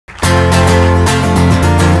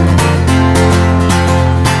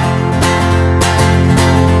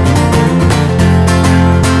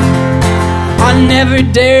never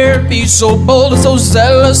dare be so bold, so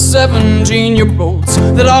zealous. 17-year-olds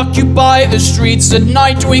that occupy the streets at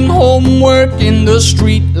night, doing homework in the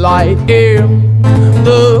street light. In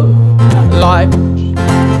the light.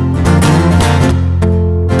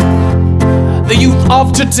 The youth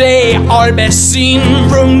of today are best seen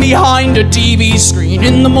from behind a TV screen.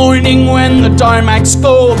 In the morning when the tarmac's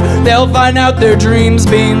cold, they'll find out their dreams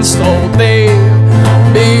being sold.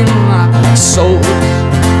 They've been sold.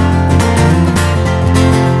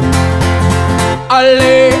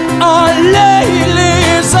 Allez, allez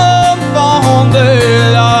les enfants de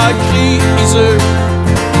la crise.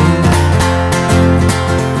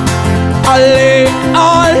 Allez,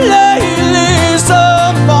 allez les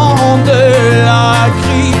enfants de la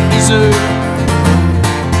crise.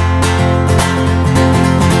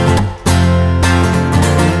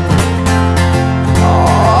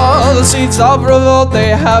 Oh, the seeds of revolt, they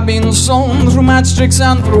have been sown through matchsticks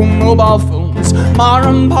and through mobile phones. Mar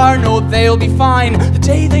and Par know they'll be fine the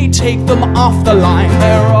day they take them off the line.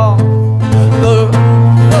 They're off the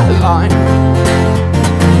line.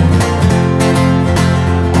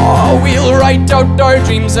 Oh, we'll write out our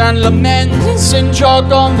dreams and laments in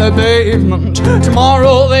chalk on the pavement.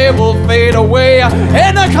 Tomorrow they will fade away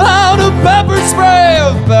in a cloud of pepper spray,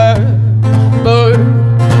 of pepper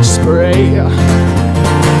spray.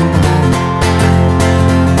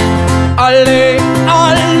 Allez,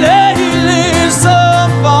 allez les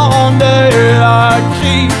enfants de la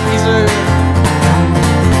crise.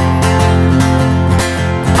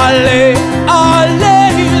 Allez,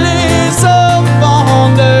 allez les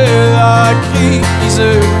enfants de la crise.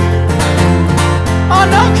 Oh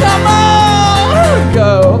no, come on,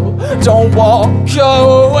 go, don't walk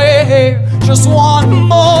away. Just one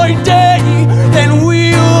more day, then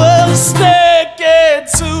we will stick it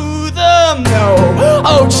to them. No,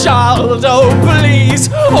 oh child, oh please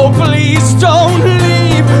don't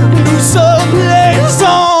leave. Nous sommes les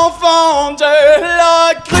enfants de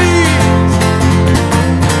la crise.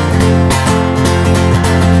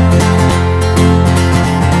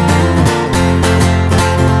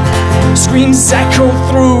 Screams echo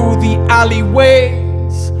through the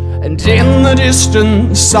alleyways, and in the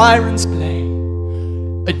distance sirens play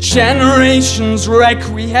a generation's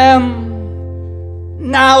requiem.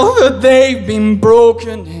 Now that they've been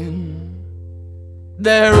broken in,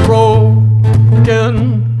 they're broken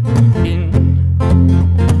in.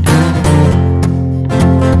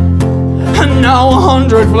 And now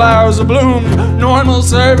 100 flowers are bloomed, normal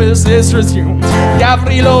service is resumed.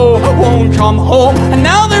 Gavrilo won't come home, and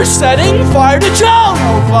now they're setting fire to Joan.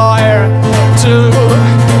 Oh, fire to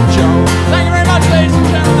Joan.